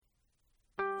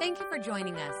Thank you for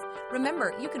joining us.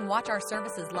 Remember, you can watch our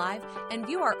services live and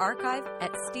view our archive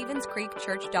at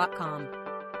StevensCreekChurch.com.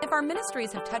 If our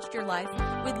ministries have touched your life,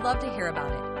 we'd love to hear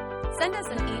about it. Send us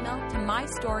an email to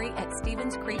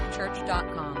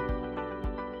mystory@StevensCreekChurch.com.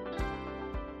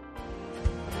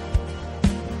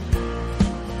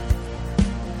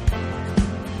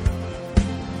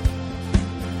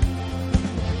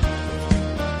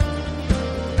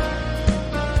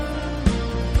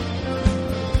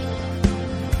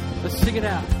 Sing it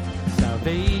out.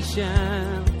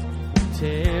 Salvation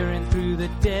tearing through the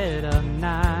dead of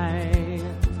night.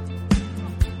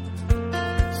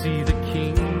 See the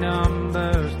kingdom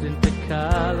burst into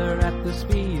color at the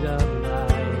speed of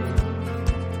light.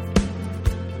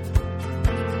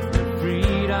 The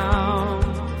freedom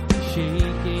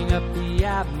shaking up the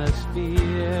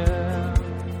atmosphere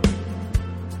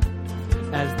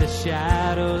as the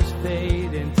shadows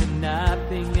fade into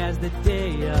nothing as the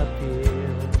day appears.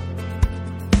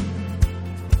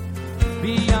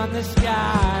 Beyond the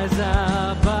skies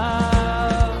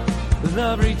above,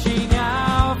 love reaching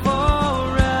out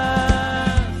for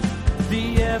us,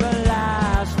 the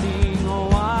everlasting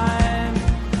one,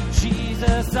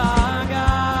 Jesus our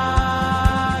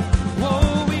God.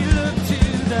 Oh, we look to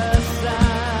the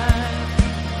sun,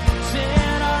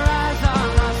 set our eyes on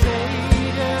our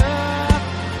Savior,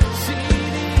 see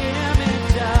the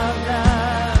image of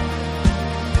love,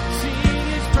 sing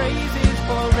His praises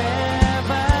forever.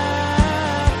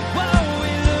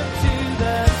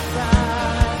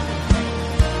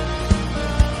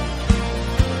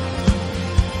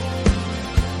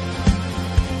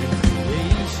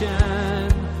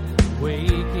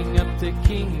 The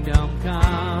kingdom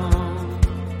come,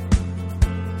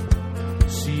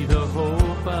 see the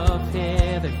hope of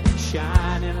heaven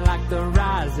shining like the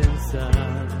rising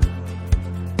sun.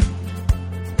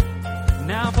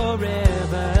 Now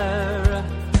forever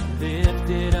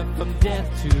lifted up from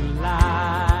death to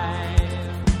life.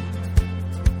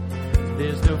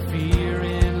 There's no fear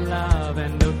in love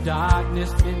and no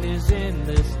darkness in His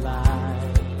endless light.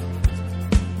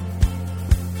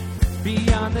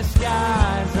 Beyond the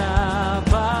skies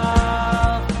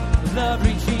above, love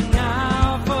reaching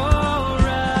out for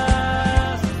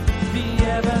us, the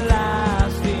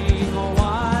everlasting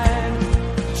one,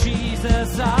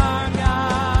 Jesus our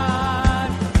God.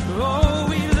 Oh,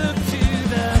 we look to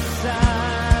the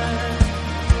sun,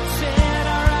 set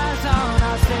our eyes on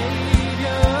our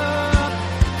Savior,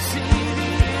 see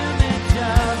the image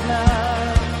of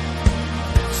love,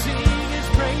 sing His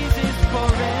praises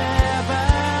forever.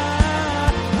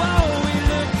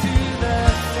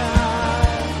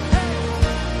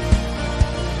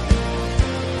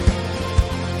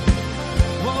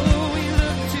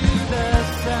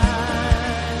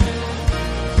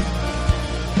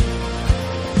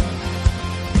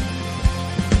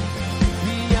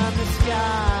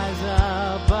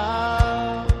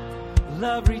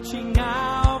 Reaching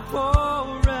out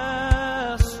for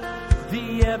us,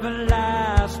 the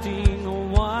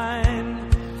everlasting one,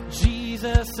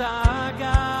 Jesus our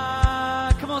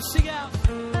God. Come on, sing out.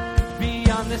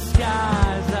 Beyond the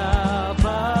skies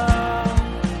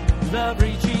above, love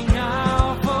reaching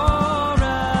out for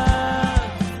us,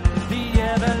 the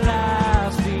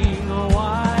everlasting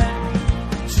one,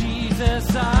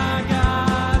 Jesus our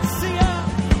God. Sing out.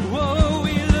 Whoa,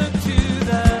 we look to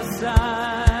the sun.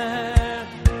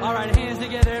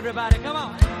 Together, everybody, come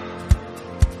on.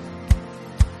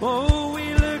 Oh,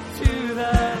 we look to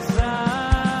the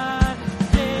sun,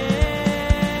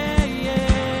 yeah,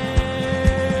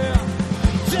 yeah.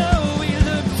 So we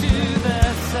look to the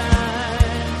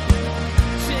sun,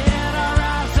 set our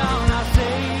eyes on our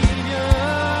Savior,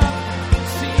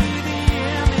 see the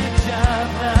image of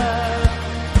love,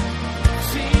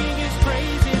 sing His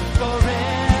praises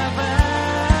forever.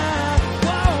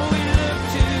 Oh, we look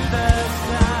to the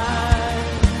sun.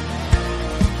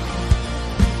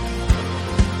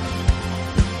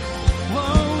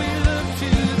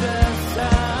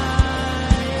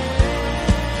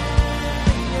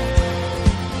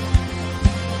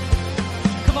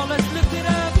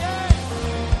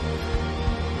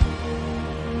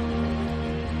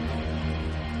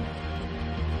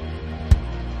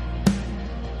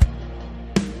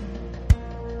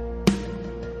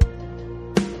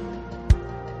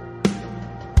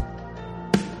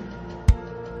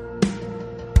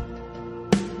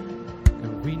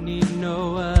 We need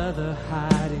no other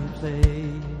hiding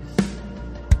place.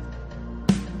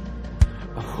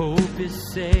 Our hope is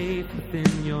safe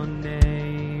within your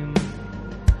name.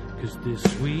 'Cause this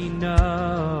we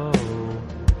know,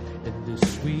 and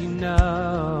this we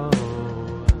know.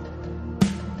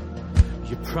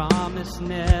 Your promise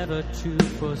never to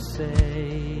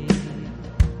forsake.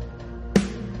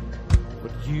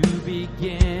 What you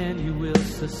begin, you will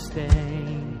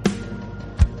sustain.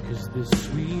 'Cause this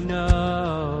we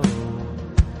know,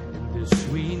 and this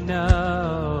we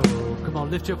know. Come on,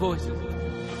 lift your voices.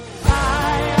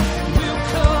 I will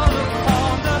call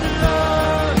upon the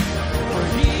Lord, for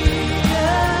He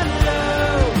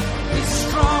alone is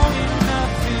strong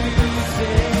enough to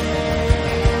save.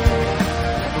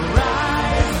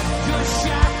 Rise, your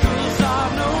shackles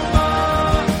are no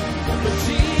more, but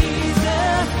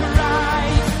Jesus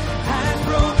Christ has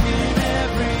broken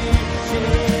every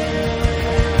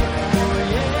chain. Oh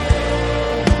yeah.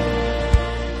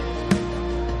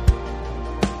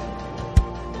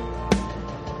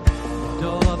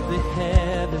 Door of the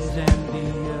heavens and the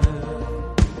earth,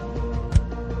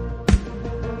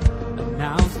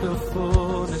 announce the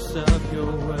fullness of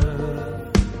your word.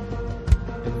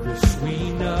 And this we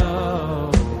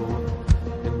know,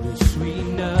 and this we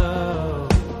know,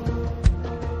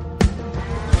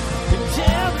 that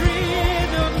every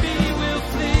enemy will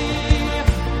flee.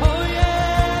 Oh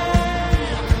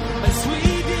yeah, as we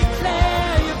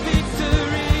declare your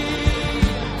victory.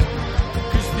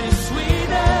 'Cause this we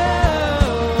know,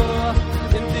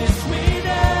 and this we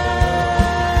know.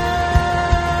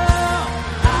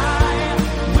 I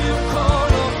will call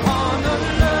upon the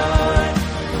Lord,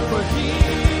 for He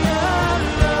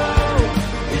alone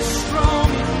is strong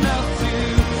enough to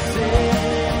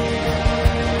save.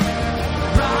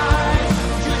 Rise,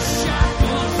 your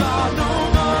shackles are no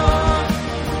more,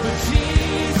 but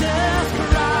Jesus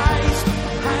Christ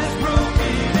has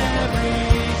broken every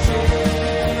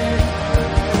chain.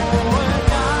 Oh, and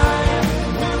I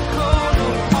will call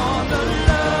upon the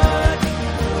Lord,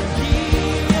 for He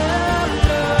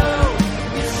alone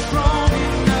is strong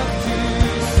enough to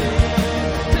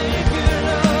save. Thank you,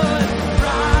 Lord.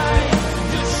 Rise,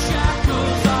 your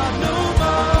shackles are no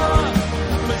more,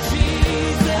 but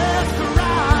Jesus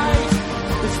Christ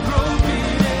has broken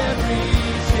every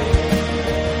chain.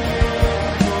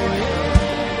 Oh yeah.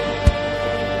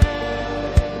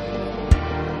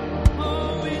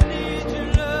 Oh, we need your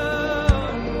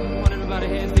love. I want everybody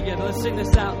hands together. Let's sing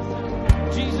this out.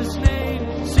 Jesus' name,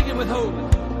 sing it with hope.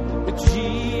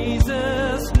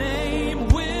 Jesus' name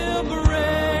will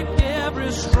break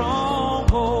every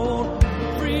stronghold.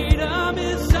 Freedom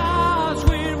is ours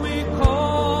when we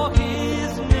call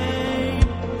His name.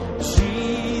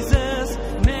 Jesus'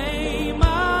 name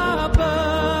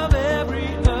above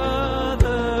every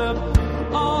other.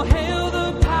 All hail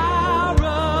the power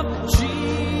of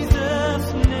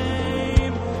Jesus'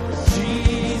 name.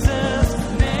 Jesus'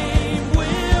 name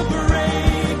will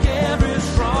break every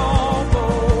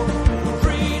stronghold.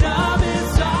 Freedom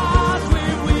is ours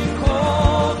when we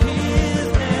call His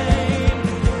name.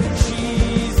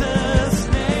 Jesus'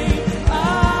 name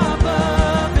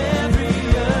above every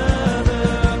other.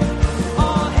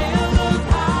 All hail the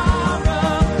power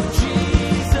of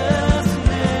Jesus'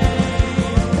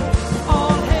 name.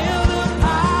 All hail the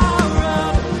power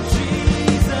of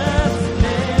Jesus'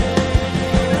 name.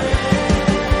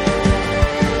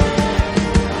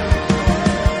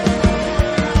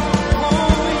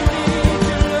 Oh, we need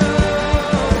your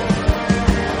love.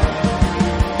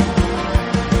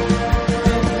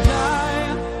 And I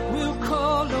will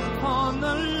call upon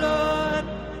the Lord,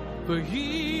 for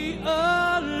He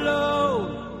alone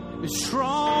is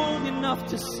strong enough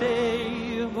to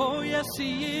save. Oh, yes,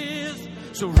 He is.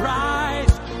 So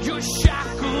rise, your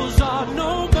shackles are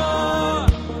no more,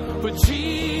 but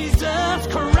Jesus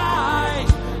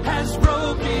Christ has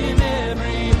broken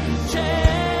every chain.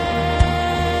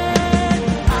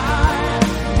 I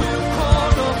will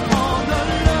call upon the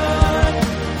Lord,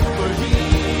 for He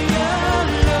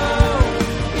alone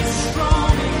is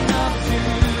strong enough to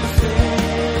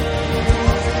save.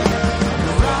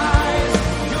 Rise,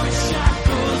 your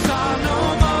shackles are no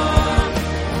more,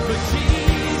 but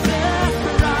Jesus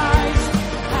Christ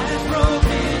has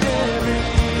broken every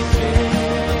chain.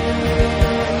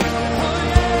 Oh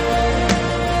yeah.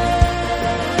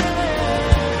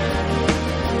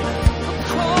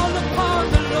 Call upon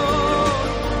the Lord.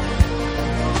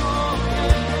 Oh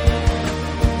yeah.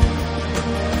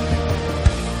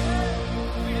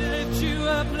 We lift you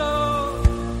up, Lord.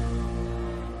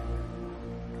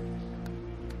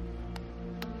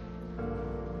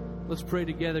 Let's pray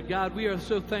together. God, we are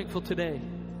so thankful today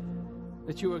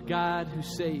that you are God who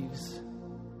saves,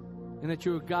 and that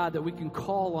you're a God that we can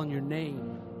call on your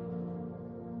name,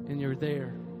 and you're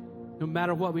there. No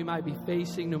matter what we might be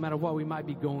facing, no matter what we might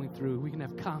be going through, we can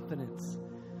have confidence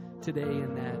today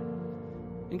in that.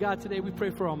 And God, today we pray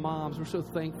for our moms. We're so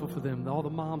thankful for them, all the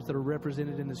moms that are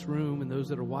represented in this room and those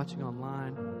that are watching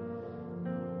online.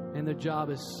 And their job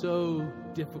is so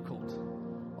difficult.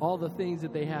 All the things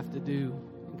that they have to do.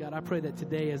 And God, I pray that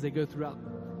today as they go throughout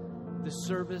this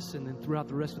service and then throughout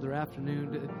the rest of their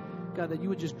afternoon, God, that you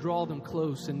would just draw them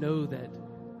close and know that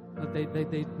they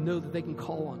know that they can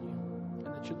call on you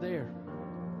and that you're there.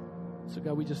 So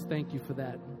God, we just thank you for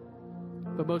that.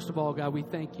 But most of all, God, we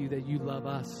thank you that you love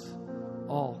us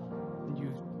all. And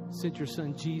you sent your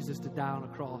son Jesus to die on a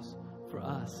cross for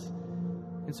us.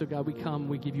 And so, God, we come,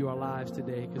 we give you our lives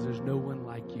today because there's no one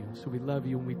like you. So we love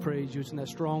you and we praise you. It's in that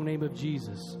strong name of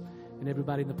Jesus. And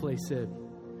everybody in the place said,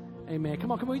 amen.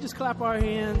 Come on, we just clap our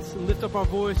hands and lift up our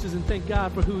voices and thank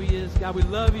God for who he is. God, we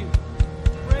love you.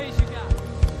 Praise you, God.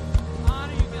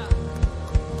 Honor you, God.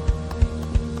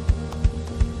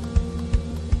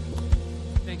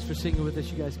 Thanks for singing with us.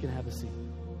 You guys can have a seat.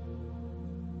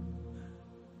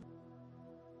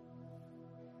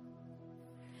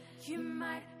 You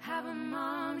might have a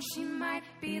mom, she might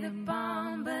be the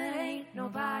bomb, but ain't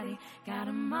nobody got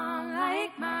a mom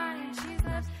like mine. She's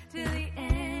loves to the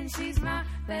end, she's my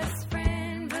best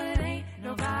friend, but ain't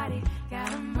nobody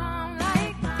got a mom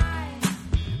like mine.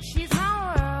 She's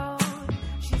my world,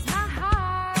 she's my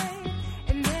heart,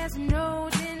 and there's no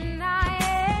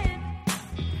denying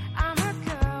I'm her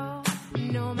girl,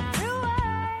 no matter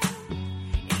what,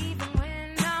 even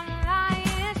when I'm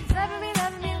lying. She's loving me,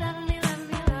 loving me, loving me, loving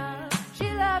me, love. She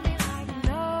loved me like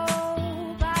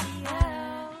nobody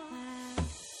else.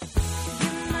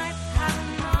 You might have a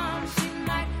mom, she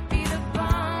might be the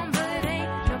bomb, but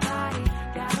ain't nobody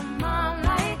got a mom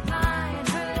like mine.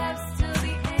 Her love's till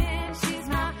the end, she's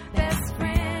my best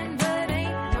friend, but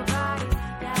ain't nobody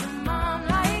got a mom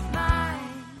like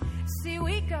mine. See,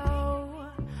 we go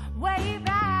way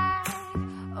back.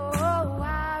 Oh,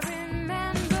 I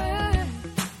remember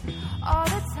all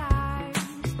the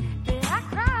times that I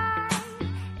cried.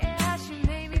 Yeah, she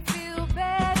made me feel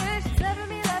better. She's loving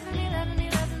me, loving me, loving me,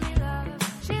 loving me, love.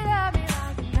 She loved me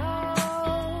like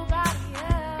nobody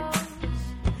else.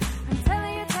 I'm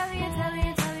telling you, telling you, telling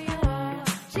you, telling you all.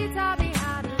 She taught me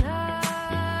how to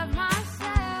love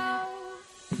myself.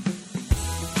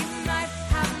 You might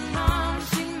have a mom,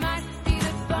 she might be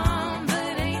the bomb,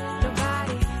 but ain't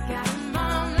nobody got a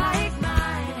mom like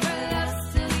mine. Her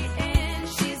love's till the end,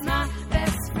 she's my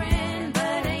best friend,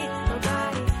 but ain't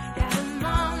nobody got a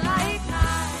mom like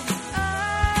mine.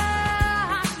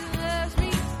 Oh, she loves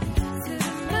me to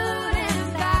the moon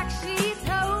and back, she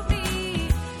told me.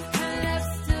 Her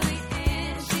love's till the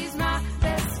end, she's my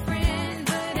best friend,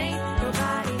 but ain't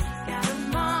nobody got a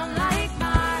mom like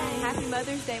mine. Happy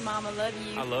Mother's Day, Mom. I love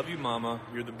you. I love you, Mama.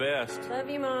 You're the best. Love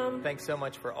you, Mom. Thanks so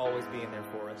much for always being there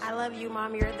for us. I love you,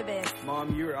 Mom. You're the best.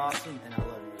 Mom, you're awesome, and I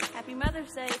love you. Happy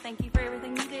Mother's Day. Thank you for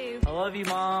everything you do. I love you,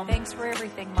 Mom. Thanks for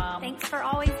everything, Mom. Thanks for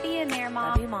always being there,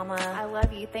 Mom. Love you, Mama. I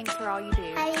love you. Thanks for all you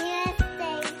do. I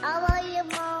love you,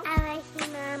 Mom. I love you,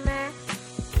 Mama.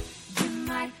 You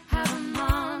might have a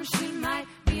mom, she might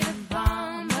be the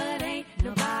bomb, but ain't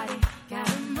nobody got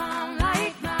a mom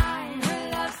like mine. Her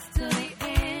love's till the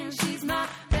end, she's my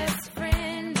best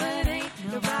friend, but ain't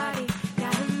nobody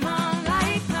got a mom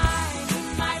like mine.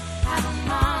 You might have a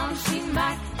mom, she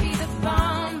might be the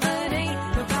bomb, but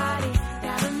ain't nobody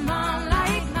got a mom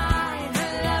like mine.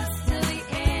 Her love's till the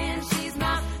end, she's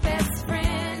my best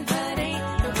friend, but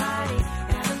ain't nobody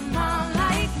got a mom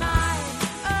like mine.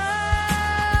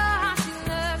 Oh, she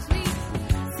loves me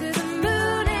to the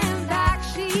moon and back,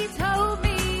 she told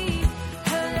me.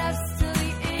 Her love's till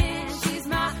the end, she's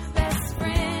my best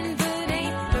friend, but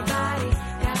ain't nobody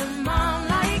got a mom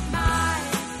like mine.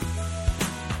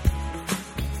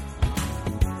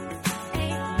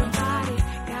 Ain't nobody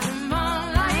got a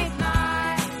mom like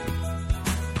mine.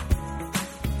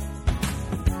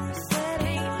 Said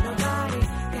ain't nobody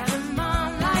got a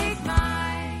mom like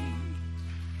mine.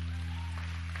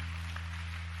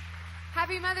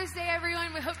 Happy Mother's Day,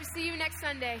 everyone. We hope to see you next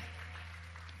Sunday.